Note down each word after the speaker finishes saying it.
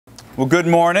Well, good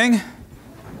morning.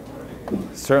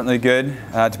 Certainly good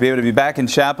to be able to be back in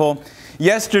chapel.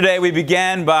 Yesterday we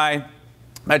began by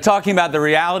talking about the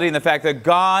reality and the fact that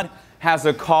God has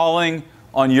a calling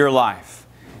on your life.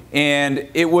 And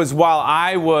it was while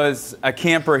I was a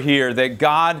camper here that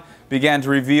God began to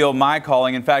reveal my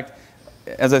calling. In fact,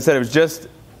 as I said, it was just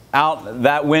out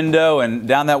that window and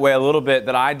down that way a little bit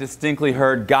that I distinctly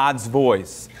heard God's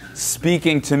voice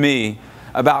speaking to me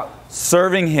about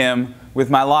serving Him with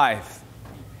my life.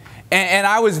 And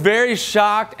I was very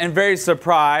shocked and very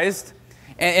surprised.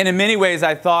 And in many ways,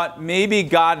 I thought maybe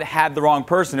God had the wrong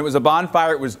person. It was a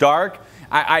bonfire. It was dark.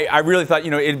 I really thought,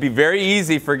 it'd be very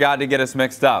easy for God to get us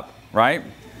mixed up, right?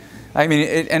 I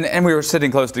mean, and we were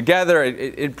sitting close together.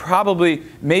 It probably,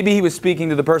 maybe He was speaking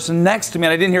to the person next to me,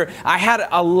 and I didn't hear it. I had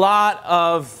a lot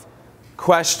of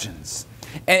questions.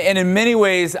 And in many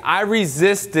ways, I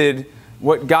resisted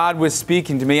what God was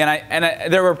speaking to me.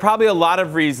 And there were probably a lot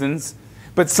of reasons,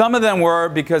 but some of them were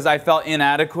because I felt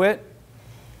inadequate,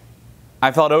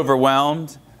 I felt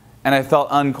overwhelmed, and I felt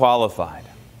unqualified.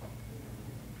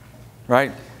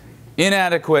 Right?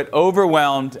 Inadequate,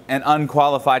 overwhelmed, and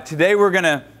unqualified. Today we're going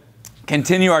to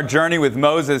continue our journey with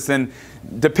Moses. And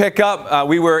to pick up,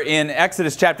 we were in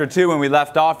Exodus chapter 2 when we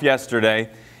left off yesterday.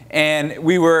 And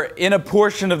we were in a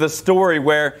portion of the story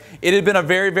where it had been a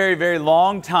very, very, very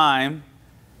long time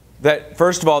that,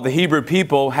 first of all, the Hebrew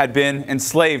people had been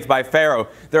enslaved by Pharaoh.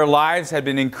 Their lives had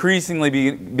been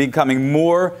increasingly becoming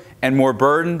more and more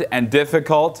burdened and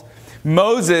difficult.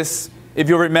 Moses, if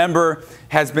you'll remember,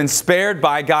 has been spared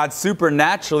by God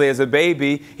supernaturally as a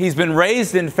baby. He's been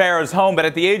raised in Pharaoh's home, but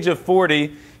at the age of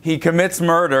 40, he commits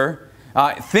murder,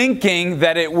 thinking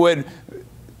that it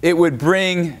would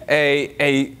bring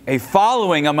a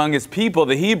following among his people,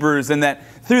 the Hebrews, and that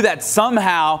through that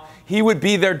somehow he would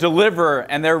be their deliverer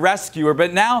and their rescuer.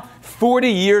 But now 40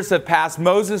 years have passed.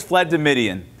 Moses fled to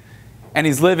Midian, and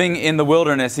he's living in the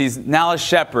wilderness. He's now a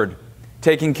shepherd,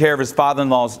 taking care of his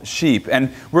father-in-law's sheep.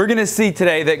 And we're going to see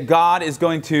today that God is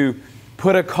going to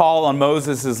put a call on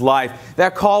Moses' life.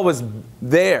 That call was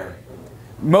there.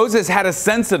 Moses had a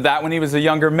sense of that when he was a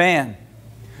younger man.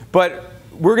 But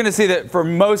we're going to see that for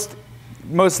most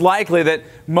likely that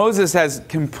Moses has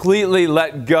completely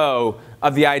let go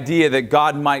of the idea that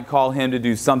God might call him to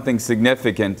do something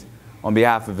significant on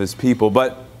behalf of His people.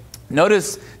 But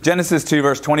notice Genesis 2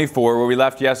 verse 24 where we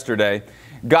left yesterday.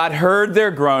 God heard their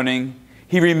groaning.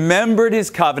 He remembered His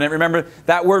covenant. Remember,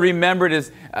 that word remembered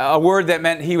is a word that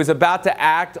meant He was about to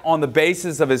act on the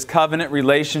basis of His covenant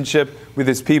relationship with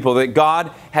His people. That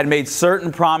God had made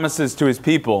certain promises to His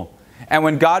people. And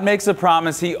when God makes a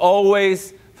promise, He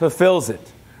always fulfills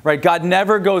it. Right? God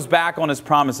never goes back on His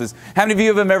promises. How many of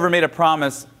you have ever made a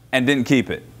promise and didn't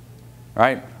keep it?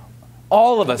 Right?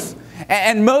 All of us.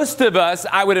 And most of us,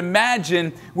 I would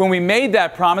imagine, when we made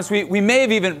that promise, we may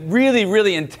have even really,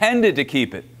 really intended to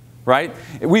keep it. Right?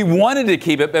 We wanted to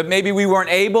keep it, but maybe we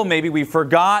weren't able, maybe we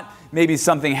forgot, maybe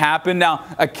something happened. Now,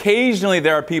 occasionally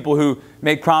there are people who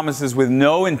make promises with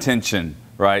no intention,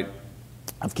 right,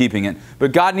 of keeping it.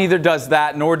 But God neither does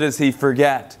that, nor does He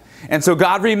forget. And so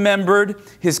God remembered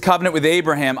His covenant with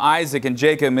Abraham, Isaac, and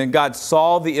Jacob, and God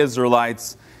saw the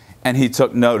Israelites, and He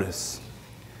took notice.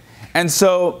 And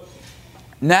so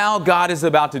now God is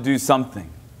about to do something.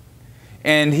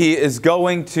 And He is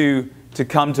going to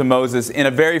come to Moses in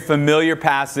a very familiar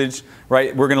passage,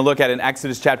 right? We're going to look at in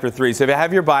Exodus chapter 3. So if you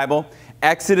have your Bible,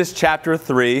 Exodus chapter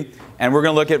 3, and we're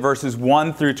going to look at verses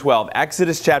 1 through 12.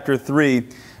 Exodus chapter 3,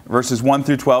 verses 1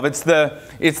 through 12. It's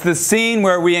the scene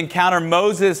where we encounter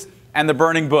Moses and the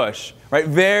burning bush, right?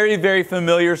 Very, very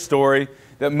familiar story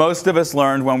that most of us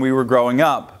learned when we were growing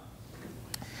up.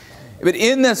 But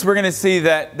in this, we're going to see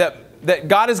that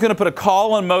God is going to put a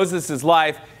call on Moses'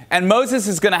 life, and Moses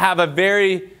is going to have a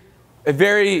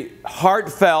very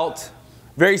heartfelt,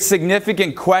 very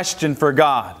significant question for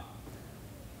God.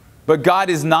 But God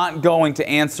is not going to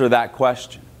answer that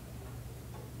question.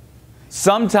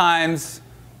 Sometimes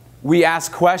we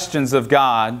ask questions of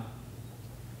God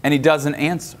and He doesn't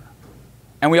answer.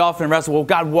 And we often wrestle, well,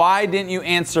 God, why didn't you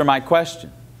answer my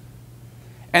question?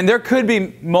 And there could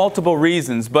be multiple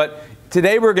reasons, but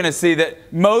today we're going to see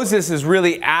that Moses is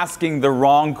really asking the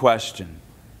wrong question.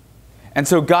 And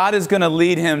so God is going to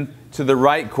lead him to the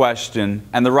right question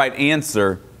and the right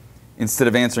answer instead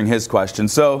of answering his question.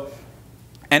 So,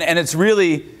 and it's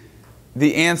really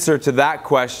the answer to that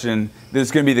question that is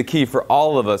going to be the key for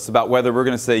all of us about whether we're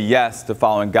going to say yes to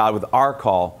following God with our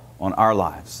call on our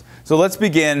lives. So let's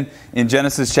begin in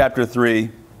Genesis chapter 3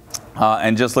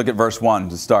 and just look at verse 1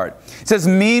 to start. It says,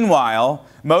 "Meanwhile,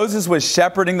 Moses was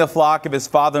shepherding the flock of his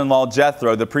father-in-law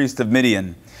Jethro, the priest of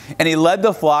Midian. And he led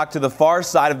the flock to the far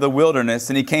side of the wilderness,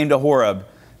 and he came to Horeb,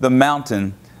 the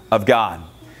mountain of God.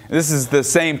 This is the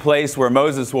same place where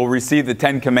Moses will receive the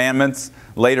 10 Commandments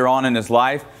later on in his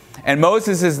life. And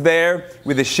Moses is there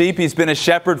with the sheep. He's been a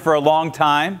shepherd for a long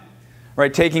time.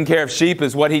 Right? Taking care of sheep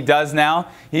is what he does now.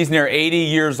 He's near 80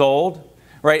 years old.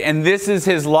 Right? And this is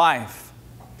his life.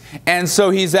 And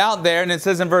so he's out there, and it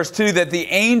says in verse 2 that the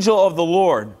angel of the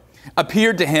Lord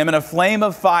appeared to him in a flame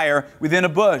of fire within a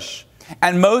bush.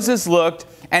 And Moses looked,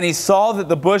 and he saw that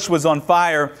the bush was on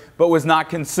fire, but was not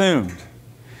consumed.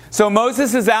 So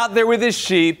Moses is out there with his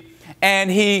sheep,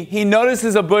 and he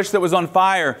notices a bush that was on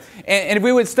fire. And if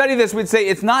we would study this, we'd say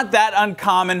it's not that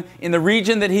uncommon in the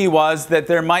region that he was that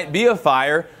there might be a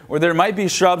fire, or there might be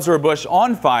shrubs or a bush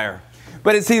on fire.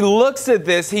 But as he looks at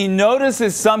this, he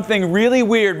notices something really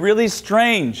weird, really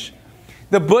strange.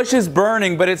 The bush is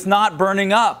burning, but it's not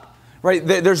burning up. Right?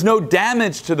 There's no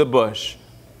damage to the bush.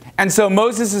 And so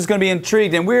Moses is going to be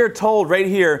intrigued. And we're told right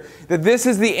here that this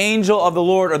is the angel of the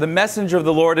Lord, or the messenger of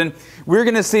the Lord. And we're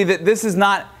going to see that this is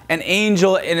not an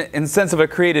angel in the sense of a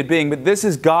created being, but this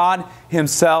is God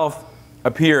himself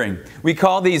appearing. We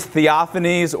call these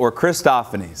theophanies or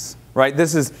Christophanies. Right?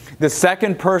 This is the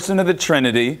second person of the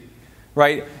Trinity.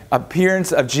 Right?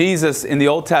 Appearance of Jesus in the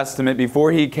Old Testament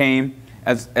before he came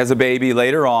as a baby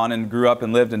later on and grew up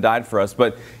and lived and died for us.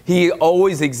 But he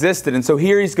always existed. And so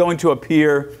here he's going to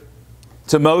appear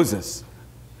to Moses.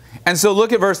 And so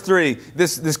look at verse 3.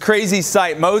 This crazy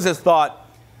sight. Moses thought,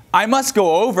 I must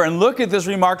go over and look at this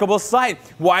remarkable sight.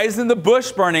 Why isn't the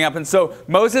bush burning up? And so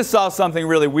Moses saw something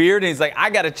really weird. And he's like, I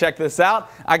got to check this out.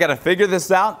 I got to figure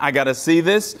this out. I got to see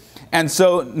this. And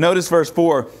so notice verse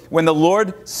 4. When the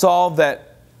Lord saw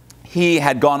that he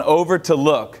had gone over to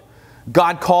look,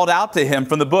 God called out to him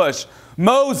from the bush,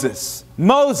 Moses,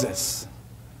 Moses.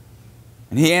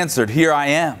 And he answered, here I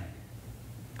am.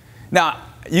 Now,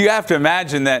 you have to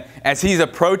imagine that as he's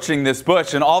approaching this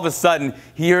bush, and all of a sudden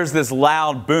he hears this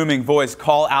loud, booming voice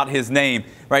call out his name,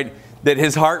 right? That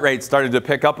his heart rate started to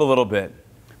pick up a little bit.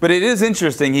 But it is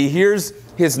interesting. He hears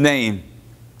his name,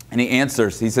 and he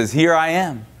answers. He says, here I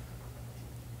am.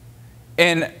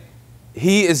 And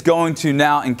he is going to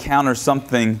now encounter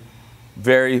something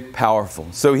very powerful.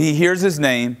 So he hears his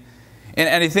name,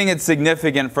 and I think it's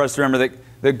significant for us to remember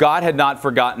that God had not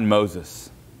forgotten Moses.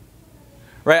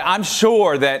 Right? I'm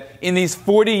sure that in these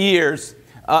 40 years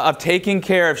of taking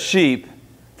care of sheep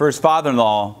for his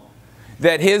father-in-law,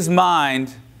 that his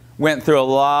mind went through a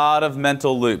lot of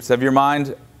mental loops. Has your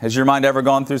mind ever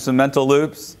gone through some mental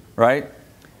loops? Right?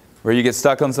 Where you get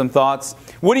stuck on some thoughts?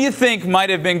 What do you think might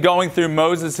have been going through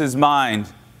Moses'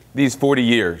 mind these 40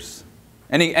 years?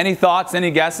 Any thoughts,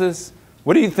 any guesses?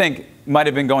 What do you think might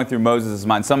have been going through Moses'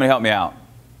 mind? Somebody help me out.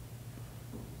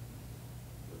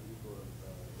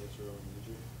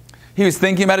 He was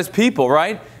thinking about his people,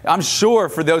 right? I'm sure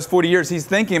for those 40 years he's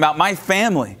thinking about my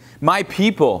family, my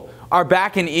people are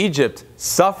back in Egypt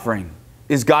suffering.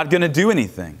 Is God going to do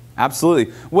anything?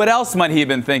 Absolutely. What else might he have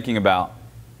been thinking about?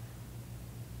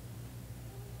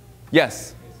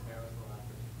 Yes?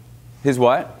 His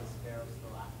what?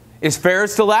 Is Pharaoh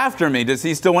still after me? Does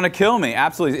he still want to kill me?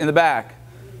 Absolutely. In the back.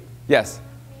 Yes?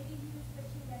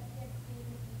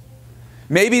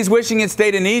 Maybe he's wishing he had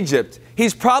stayed in Egypt.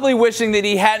 He's probably wishing that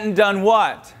he hadn't done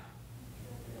what?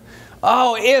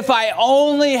 Oh, if I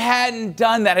only hadn't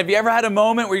done that. Have you ever had a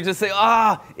moment where you just say,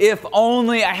 if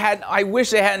only I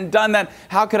wish I hadn't done that.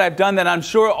 How could I have done that? I'm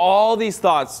sure all these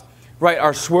thoughts, right,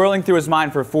 are swirling through his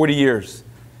mind for 40 years.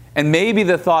 And maybe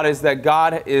the thought is that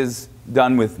God is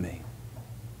done with me.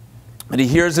 But he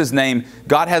hears his name.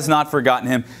 God has not forgotten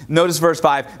him. Notice verse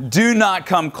 5. Do not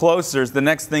come closer is the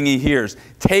next thing he hears.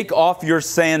 Take off your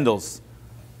sandals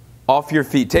off your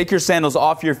feet. Take your sandals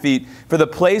off your feet, for the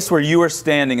place where you are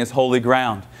standing is holy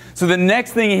ground. So the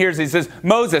next thing he hears, he says,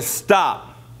 Moses,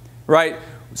 stop. Right?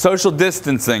 Social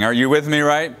distancing. Are you with me,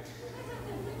 right?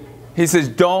 He says,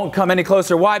 don't come any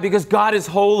closer. Why? Because God is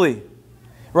holy.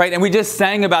 Right? And we just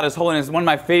sang about his holiness. One of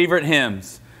my favorite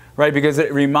hymns. Right? Because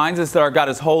it reminds us that our God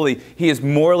is holy. He is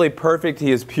morally perfect.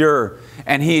 He is pure.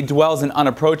 And he dwells in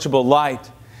unapproachable light.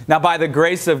 Now, by the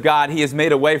grace of God, he has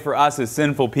made a way for us as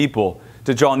sinful people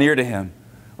to draw near to him.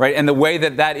 Right? And the way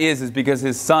that is because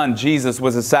his son, Jesus,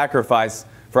 was a sacrifice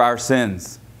for our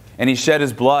sins. And he shed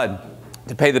his blood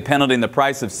to pay the penalty and the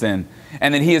price of sin.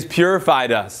 And then he has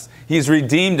purified us. He's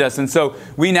redeemed us. And so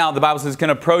we now, the Bible says, can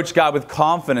approach God with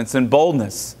confidence and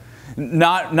boldness.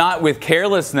 Not with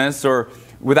carelessness or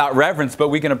without reverence, but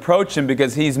we can approach him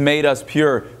because he's made us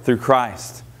pure through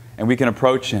Christ. And we can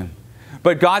approach him.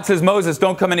 But God says, Moses,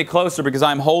 don't come any closer because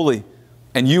I'm holy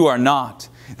and you are not.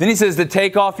 Then he says to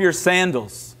take off your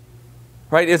sandals.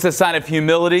 right? It's a sign of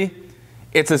humility.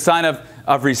 It's a sign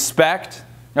of respect,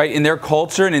 right? In their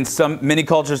culture and in many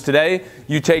cultures today,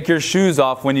 you take your shoes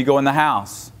off when you go in the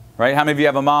house, right? How many of you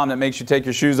have a mom that makes you take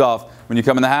your shoes off when you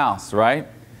come in the house, right?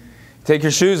 Take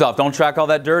your shoes off. Don't track all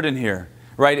that dirt in here,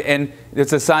 right? And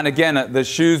it's a sign, again, the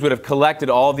shoes would have collected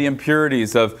all the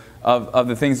impurities of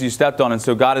the things you stepped on. And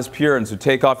so God is pure, and so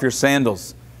take off your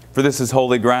sandals, for this is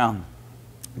holy ground.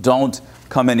 Don't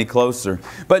come any closer.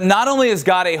 But not only is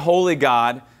God a holy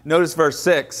God, notice verse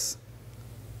 6.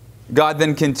 God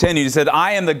then continued. He said,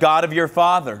 I am the God of your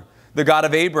father, the God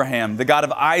of Abraham, the God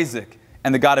of Isaac,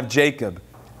 and the God of Jacob.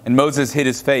 And Moses hid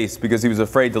his face because he was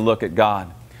afraid to look at God.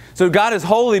 So God is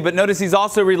holy, but notice he's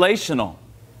also relational.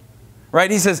 Right?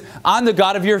 He says, I'm the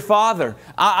God of your father.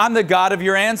 I'm the God of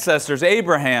your ancestors,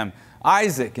 Abraham,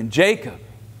 Isaac, and Jacob.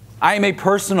 I am a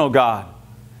personal God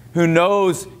who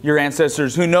knows your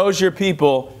ancestors, who knows your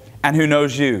people, and who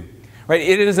knows you. Right?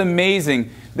 It is amazing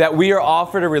that we are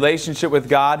offered a relationship with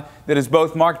God that is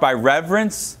both marked by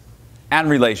reverence and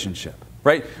relationship.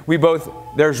 Right?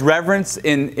 There's reverence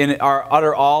in our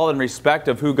utter awe and respect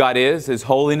of who God is, His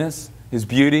holiness, His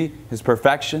beauty, His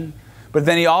perfection. But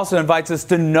then He also invites us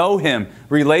to know Him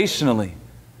relationally,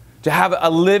 to have a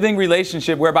living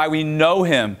relationship whereby we know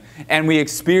Him and we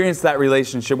experience that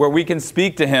relationship, where we can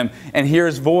speak to Him and hear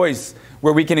His voice,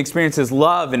 where we can experience His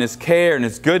love and His care and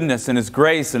His goodness and His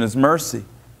grace and His mercy.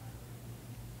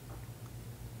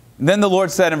 And then the Lord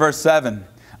said in verse 7,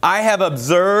 I have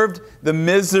observed the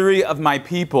misery of my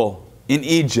people in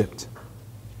Egypt.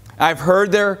 I've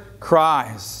heard their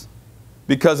cries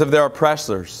because of their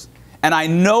oppressors, and I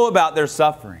know about their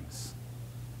sufferings.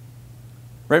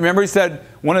 Right? Remember, he said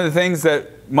one of the things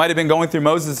that might have been going through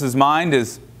Moses' mind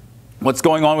is, what's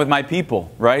going on with my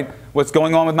people, right? What's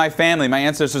going on with my family, my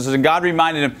ancestors? And God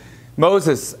reminded him,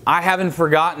 Moses, I haven't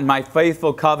forgotten my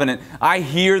faithful covenant. I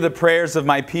hear the prayers of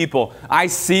my people. I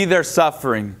see their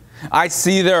suffering. I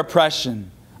see their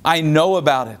oppression. I know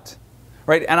about it.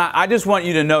 Right? And I just want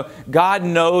you to know, God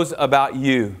knows about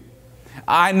you.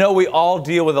 I know we all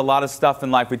deal with a lot of stuff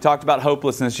in life. We talked about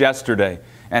hopelessness yesterday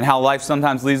and how life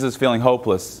sometimes leaves us feeling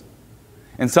hopeless.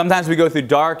 And sometimes we go through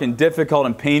dark and difficult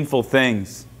and painful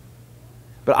things.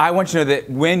 But I want you to know that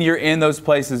when you're in those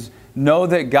places, know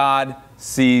that God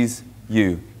sees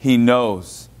you. He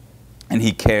knows and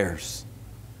He cares.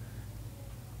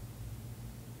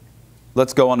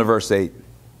 Let's go on to verse 8.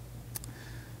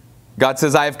 God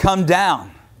says, I have come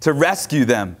down to rescue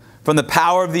them from the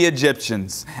power of the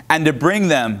Egyptians and to bring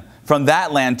them from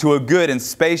that land to a good and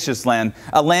spacious land,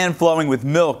 a land flowing with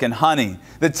milk and honey,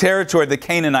 the territory of the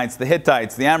Canaanites, the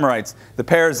Hittites, the Amorites, the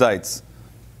Perizzites,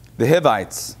 the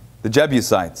Hivites, the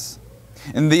Jebusites.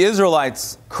 And the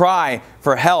Israelites' cry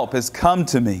for help has come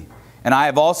to me, and I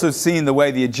have also seen the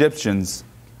way the Egyptians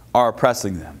are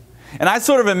oppressing them. And I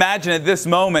sort of imagine at this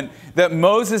moment that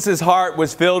Moses' heart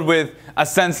was filled with a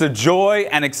sense of joy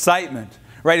and excitement,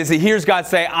 right? As he hears God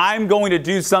say, I'm going to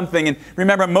do something. And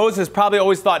remember, Moses probably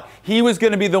always thought he was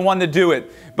going to be the one to do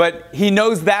it, but he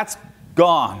knows that's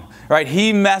gone, right?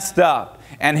 He messed up,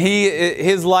 and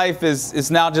his life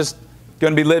is now just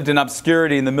going to be lived in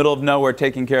obscurity in the middle of nowhere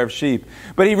taking care of sheep.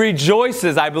 But he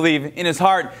rejoices, I believe, in his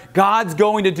heart. God's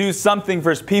going to do something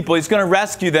for His people. He's going to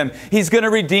rescue them. He's going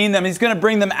to redeem them. He's going to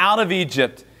bring them out of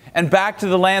Egypt and back to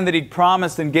the land that He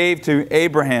promised and gave to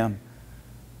Abraham.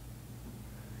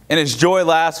 And his joy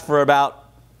lasts for about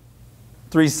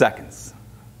 3 seconds.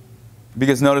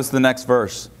 Because notice the next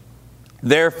verse.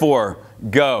 Therefore,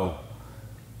 go.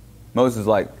 Moses is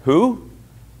like, who?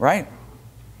 Right?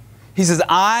 He says,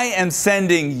 I am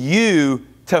sending you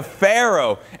to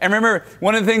Pharaoh. And remember,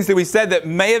 one of the things that we said that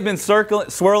may have been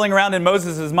swirling around in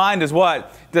Moses' mind is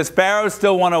what? Does Pharaoh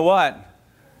still want to what?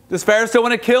 Does Pharaoh still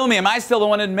want to kill me? Am I still the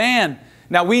wanted man?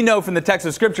 Now, we know from the text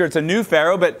of Scripture it's a new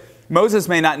Pharaoh, but Moses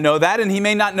may not know that, and he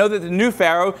may not know that the new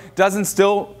Pharaoh doesn't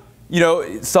still,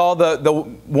 saw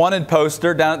the wanted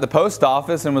poster down at the post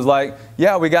office and was like,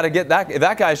 yeah, we got to get that. If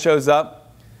that guy shows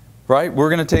up, right, we're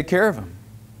going to take care of him.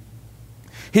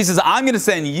 He says, I'm going to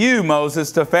send you,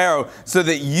 Moses, to Pharaoh so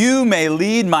that you may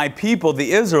lead my people,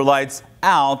 the Israelites,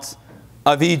 out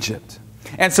of Egypt.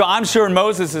 And so I'm sure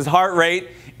Moses' heart rate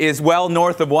is well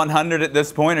north of 100 at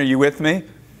this point. Are you with me?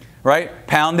 Right?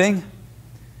 Pounding.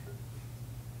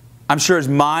 I'm sure his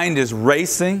mind is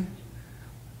racing.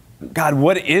 God,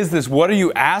 what is this? What are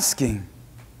you asking?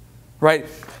 Right?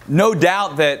 No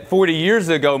doubt that 40 years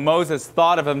ago, Moses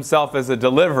thought of himself as a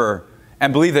deliverer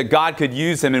and believed that God could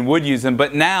use him and would use him.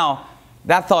 But now,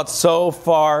 that thought's so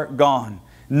far gone.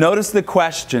 Notice the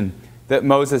question that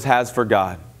Moses has for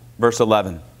God. Verse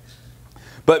 11.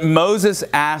 But Moses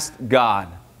asked God.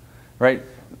 Right?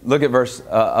 Look at verse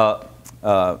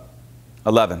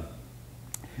 11.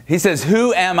 He says,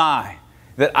 who am I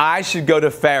that I should go to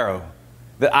Pharaoh,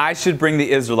 that I should bring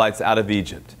the Israelites out of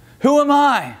Egypt? Who am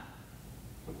I?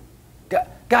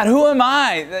 God, who am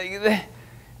I?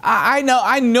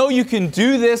 I know you can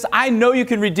do this. I know you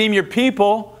can redeem your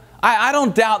people. I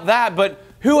don't doubt that, but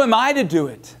who am I to do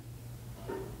it?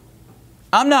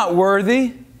 I'm not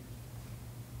worthy.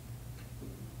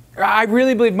 I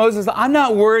really believe Moses, I'm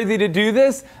not worthy to do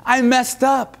this. I messed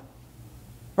up.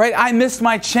 Right? I missed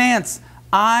my chance.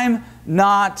 I'm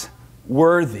not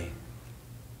worthy.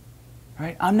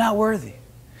 Right? I'm not worthy.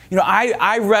 You know,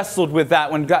 I wrestled with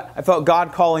that when I felt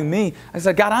God calling me. I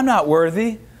said, God, I'm not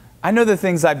worthy. I know the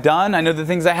things I've done. I know the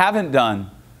things I haven't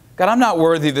done. God, I'm not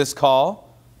worthy of this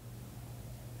call.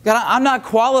 God, I'm not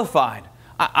qualified.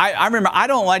 I remember I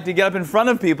don't like to get up in front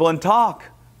of people and talk.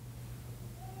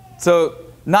 So,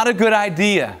 not a good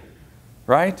idea,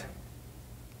 right?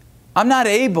 I'm not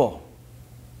able.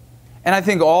 And I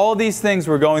think all these things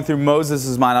were going through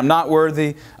Moses' mind. I'm not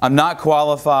worthy. I'm not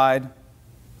qualified.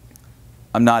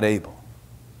 I'm not able.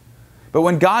 But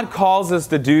when God calls us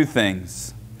to do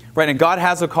things, right, and God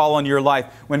has a call on your life,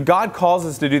 when God calls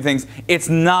us to do things, it's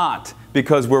not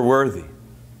because we're worthy,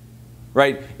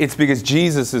 right? It's because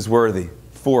Jesus is worthy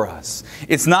for us.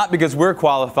 It's not because we're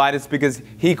qualified. It's because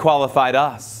He qualified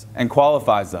us and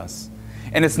qualifies us.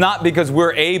 And it's not because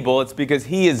we're able. It's because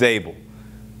He is able,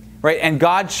 right? And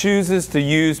God chooses to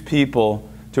use people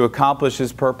to accomplish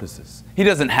His purposes. He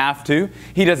doesn't have to.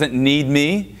 He doesn't need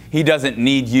me. He doesn't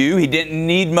need you. He didn't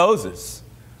need Moses,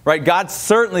 right? God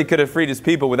certainly could have freed His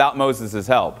people without Moses'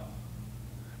 help.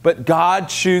 But God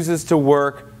chooses to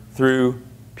work through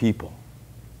people.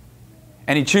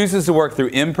 And He chooses to work through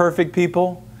imperfect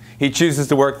people. He chooses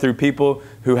to work through people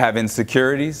who have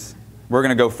insecurities. We're going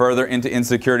to go further into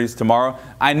insecurities tomorrow.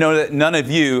 I know that none of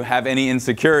you have any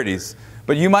insecurities,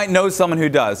 but you might know someone who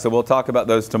does, so we'll talk about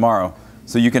those tomorrow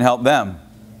so you can help them.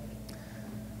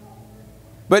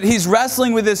 But he's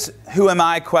wrestling with this who am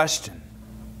I question.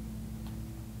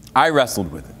 I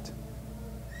wrestled with it.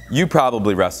 You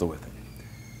probably wrestle with it.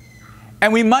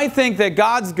 And we might think that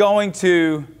God's going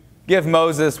to give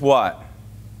Moses what?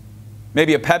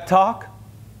 Maybe a pep talk?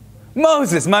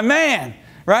 Moses, my man,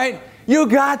 right? You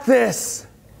got this,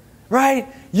 right?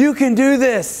 You can do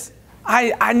this.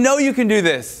 I know you can do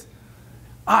this.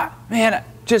 Man,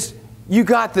 just, you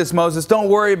got this, Moses. Don't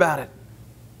worry about it.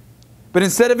 But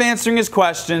instead of answering his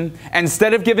question,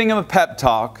 instead of giving him a pep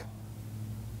talk,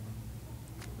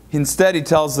 instead he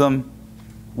tells them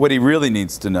what he really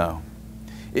needs to know.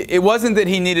 It wasn't that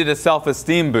he needed a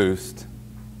self-esteem boost.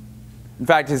 In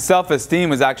fact, his self-esteem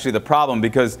was actually the problem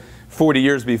because 40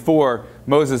 years before,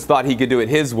 Moses thought he could do it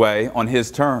his way on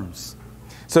his terms.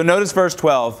 So notice verse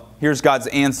 12. Here's God's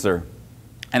answer.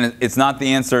 And it's not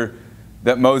the answer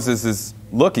that Moses is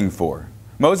looking for.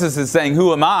 Moses is saying,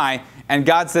 who am I? And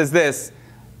God says this,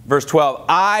 verse 12,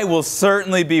 I will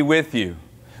certainly be with you.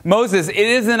 Moses, it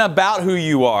isn't about who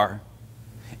you are.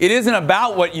 It isn't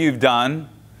about what you've done.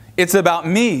 It's about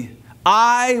me.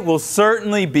 I will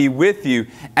certainly be with you,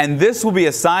 and this will be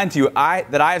a sign to you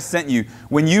that I have sent you.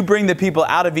 When you bring the people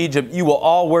out of Egypt, you will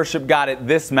all worship God at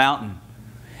this mountain.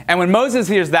 And when Moses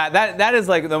hears that is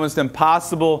like the most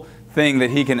impossible thing that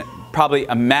he can probably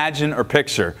imagine or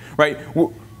picture, right?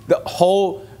 The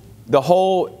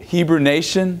whole Hebrew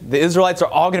nation, the Israelites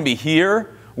are all going to be here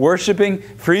worshiping,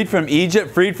 freed from Egypt,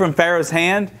 freed from Pharaoh's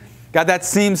hand. God, that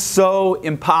seems so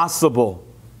impossible.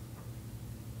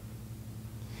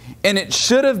 And it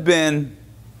should have been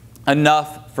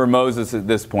enough for Moses at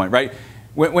this point, right?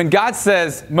 When God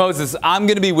says, Moses, I'm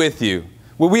going to be with you,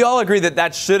 will we all agree that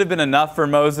that should have been enough for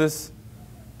Moses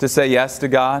to say yes to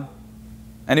God?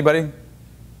 Anybody?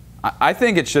 I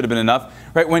think it should have been enough,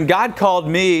 right? When God called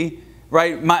me,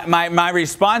 right, my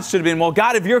response should have been, well,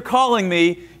 God, if you're calling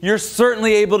me, you're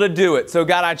certainly able to do it. So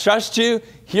God, I trust you.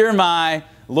 Here am I.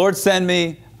 Lord, send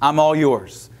me. I'm all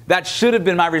yours. That should have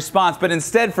been my response. But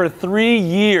instead, for 3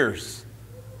 years,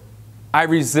 I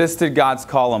resisted God's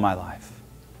call on my life.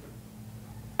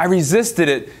 I resisted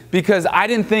it because I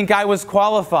didn't think I was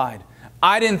qualified.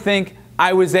 I didn't think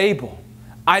I was able.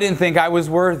 I didn't think I was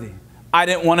worthy. I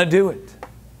didn't want to do it.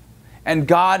 And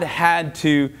God had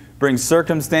to bring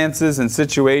circumstances and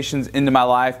situations into my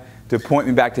life to point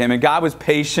me back to Him. And God was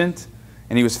patient,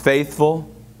 and He was faithful,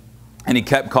 and He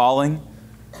kept calling.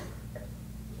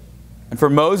 And for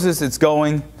Moses, it's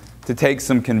going to take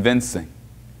some convincing.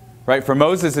 Right? For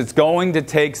Moses, it's going to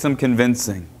take some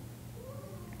convincing.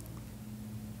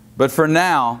 But for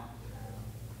now,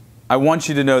 I want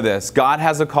you to know this. God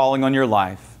has a calling on your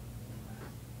life.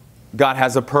 God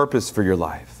has a purpose for your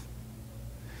life.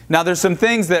 Now, there's some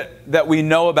things that we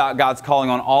know about God's calling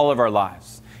on all of our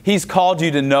lives. He's called you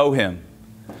to know Him.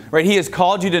 Right? He has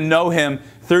called you to know Him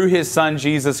through His Son,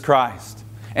 Jesus Christ.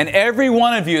 And every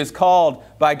one of you is called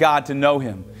by God to know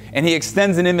Him. And He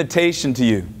extends an invitation to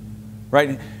you.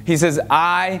 Right? He says,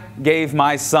 I gave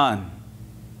my Son.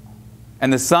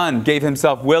 And the Son gave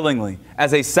Himself willingly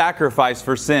as a sacrifice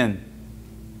for sin.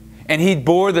 And He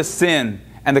bore the sin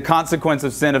and the consequence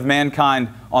of sin of mankind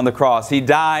on the cross. He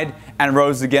died and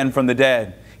rose again from the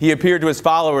dead. He appeared to His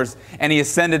followers and He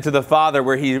ascended to the Father,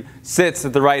 where He sits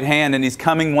at the right hand, and He's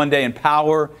coming one day in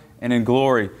power and in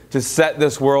glory to set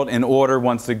this world in order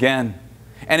once again.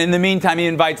 And in the meantime, He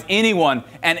invites anyone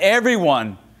and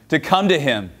everyone to come to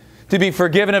Him, to be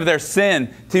forgiven of their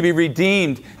sin, to be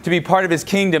redeemed, to be part of His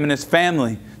kingdom and His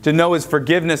family, to know His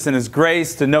forgiveness and His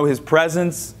grace, to know His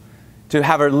presence, to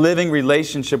have a living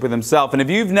relationship with Himself. And if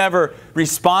you've never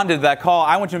responded to that call,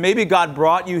 I want you, maybe God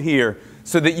brought you here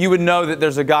so that you would know that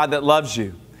there's a God that loves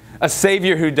you, a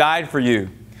Savior who died for you,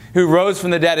 who rose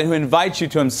from the dead, and who invites you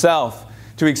to Himself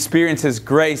to experience His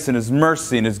grace and His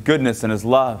mercy and His goodness and His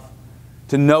love,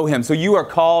 to know Him. So you are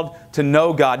called to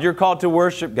know God. You're called to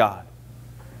worship God.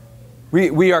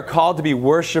 We are called to be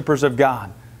worshipers of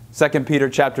God. 2 Peter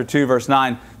chapter 2, verse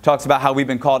 9 talks about how we've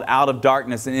been called out of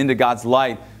darkness and into God's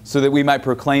light so that we might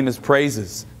proclaim His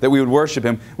praises, that we would worship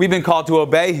Him. We've been called to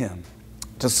obey Him,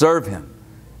 to serve Him,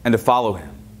 and to follow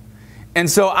Him. And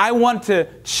so I want to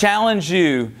challenge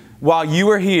you while you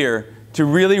are here to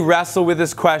really wrestle with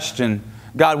this question: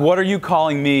 God, what are you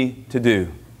calling me to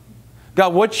do?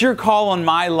 God, what's your call on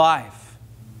my life?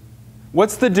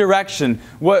 What's the direction?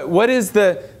 What is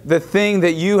the thing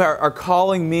that you are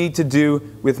calling me to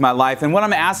do with my life? And what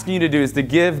I'm asking you to do is to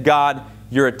give God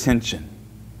your attention.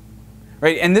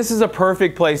 Right? And this is a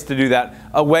perfect place to do that,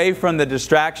 away from the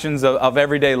distractions of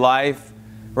everyday life.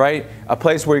 Right? A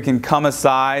place where you can come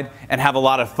aside and have a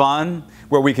lot of fun,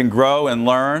 where we can grow and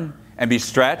learn and be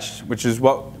stretched, which is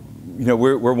what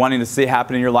we're wanting to see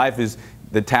happen in your life, is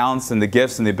the talents and the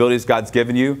gifts and the abilities God's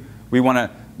given you. We want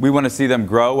to see them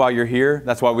grow while you're here.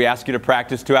 That's why we ask you to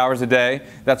practice 2 hours a day.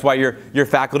 That's why your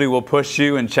faculty will push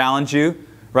you and challenge you,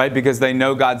 right? Because they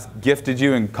know God's gifted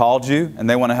you and called you, and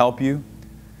they want to help you.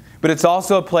 But it's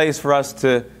also a place for us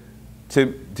to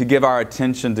give our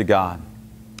attention to God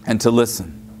and to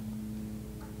listen.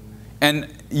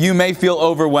 And you may feel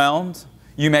overwhelmed.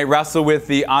 You may wrestle with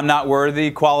the I'm not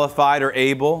worthy, qualified, or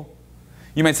able.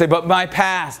 You may say, but my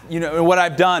past, what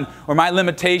I've done, or my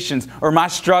limitations, or my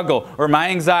struggle, or my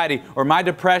anxiety, or my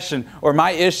depression, or my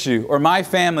issue, or my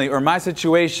family, or my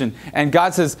situation. And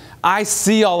God says, I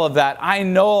see all of that. I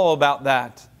know all about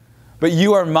that. But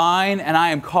you are mine, and I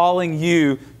am calling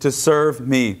you to serve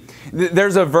me.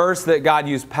 There's a verse that God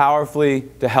used powerfully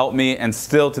to help me, and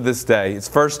still to this day.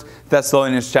 It's 1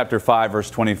 Thessalonians chapter 5,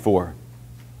 verse 24.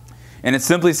 And it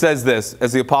simply says this,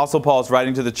 as the Apostle Paul is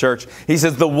writing to the church. He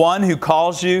says, the one who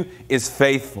calls you is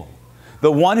faithful.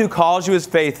 The one who calls you is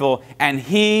faithful, and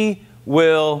He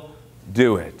will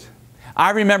do it. I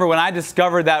remember when I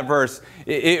discovered that verse,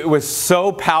 it was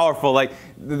so powerful, like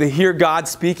to hear God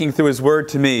speaking through His Word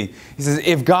to me. He says,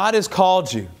 if God has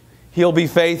called you, He'll be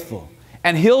faithful,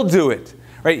 and He'll do it.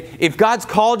 Right? If God's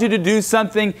called you to do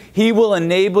something, He will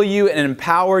enable you and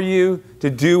empower you to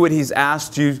do what He's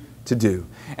asked you to do.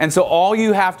 And so all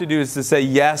you have to do is to say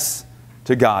yes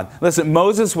to God. Listen,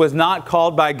 Moses was not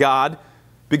called by God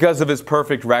because of his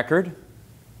perfect record.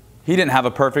 He didn't have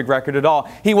a perfect record at all.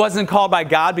 He wasn't called by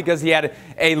God because he had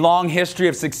a long history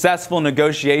of successful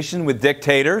negotiation with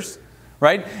dictators.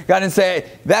 Right? God didn't say,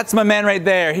 that's my man right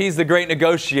there. He's the great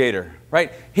negotiator.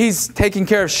 Right? He's taking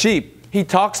care of sheep. He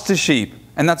talks to sheep.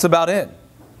 And that's about it.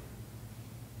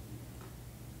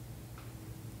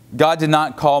 God did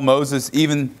not call Moses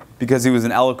even because he was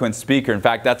an eloquent speaker. In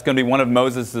fact, that's going to be one of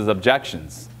Moses'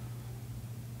 objections.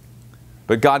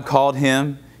 But God called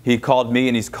him, He called me,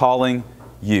 and He's calling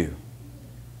you.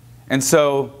 And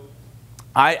so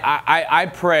I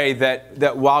pray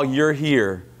that while you're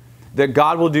here, that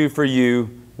God will do for you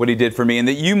what He did for me, and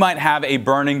that you might have a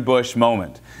burning bush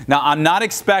moment. Now, I'm not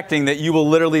expecting that you will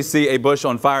literally see a bush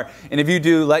on fire. And if you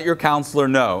do, let your counselor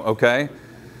know, okay?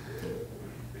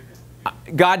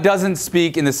 God doesn't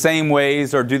speak in the same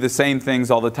ways or do the same things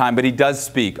all the time, but He does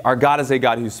speak. Our God is a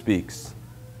God who speaks.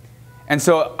 And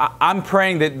so I'm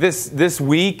praying that this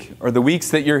week, or the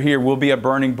weeks that you're here, will be a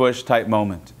burning bush type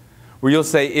moment, where you'll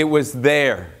say, it was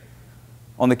there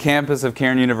on the campus of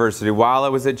Cairn University, while I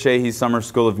was at Csehy Summer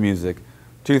School of Music,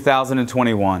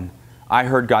 2021, I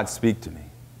heard God speak to me.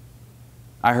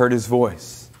 I heard His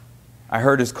voice. I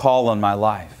heard His call on my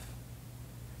life.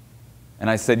 And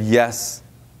I said yes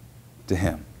to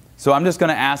Him. So I'm just going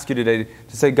to ask you today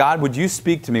to say, God, would you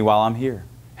speak to me while I'm here?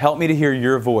 Help me to hear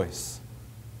your voice.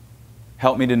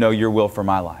 Help me to know your will for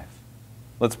my life.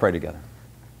 Let's pray together.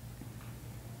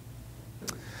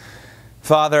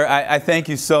 Father, I thank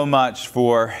you so much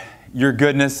for your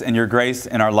goodness and your grace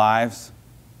in our lives.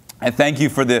 I thank you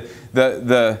for the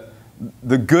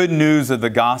good news of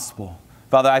the gospel.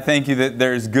 Father, I thank you that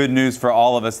there is good news for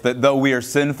all of us, that though we are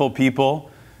sinful people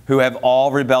who have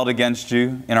all rebelled against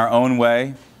you in our own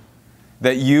way,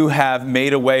 that you have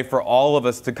made a way for all of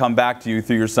us to come back to you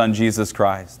through your Son, Jesus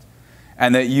Christ,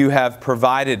 and that you have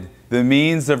provided the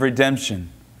means of redemption,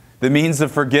 the means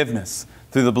of forgiveness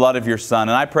through the blood of your Son.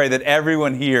 And I pray that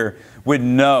everyone here would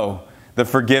know the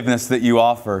forgiveness that you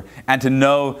offer and to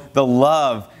know the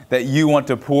love that you want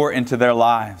to pour into their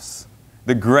lives,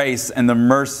 the grace and the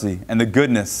mercy and the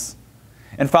goodness.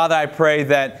 And Father, I pray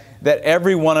that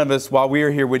every one of us while we are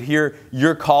here would hear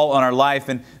your call on our life.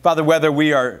 And Father, whether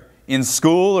we are in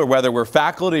school or whether we're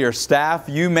faculty or staff,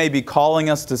 you may be calling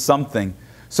us to something.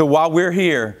 So while we're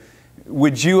here,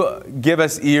 would you give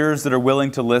us ears that are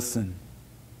willing to listen,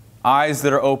 eyes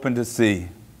that are open to see,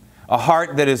 a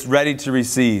heart that is ready to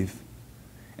receive.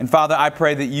 And Father, I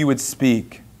pray that you would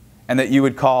speak and that you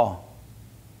would call.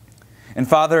 And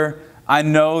Father, I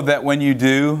know that when you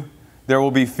do, there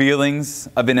will be feelings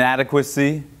of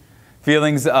inadequacy,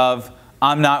 feelings of,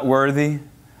 I'm not worthy,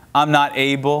 I'm not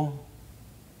able,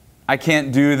 I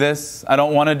can't do this, I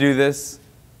don't want to do this.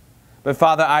 But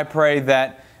Father, I pray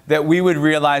that we would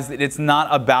realize that it's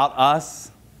not about us,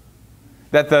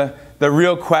 that the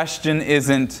real question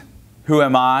isn't, who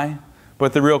am I?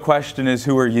 But the real question is,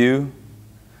 who are you?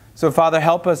 So Father,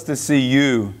 help us to see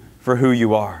you for who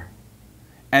you are,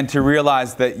 and to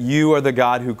realize that you are the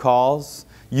God who calls,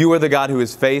 you are the God who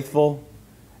is faithful,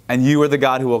 and you are the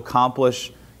God who will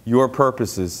accomplish your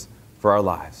purposes for our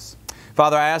lives.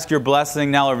 Father, I ask your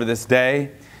blessing now over this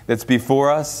day that's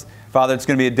before us. Father, it's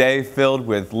going to be a day filled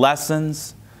with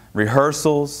lessons,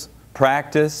 rehearsals,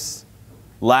 practice,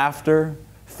 laughter,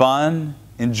 fun,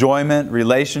 enjoyment,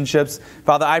 relationships.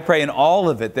 Father, I pray in all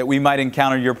of it that we might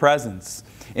encounter your presence.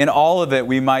 In all of it,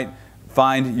 we might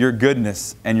find your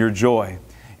goodness and your joy,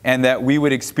 and that we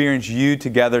would experience you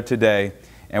together today.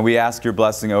 And we ask your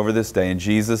blessing over this day. In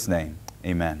Jesus' name,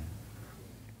 amen.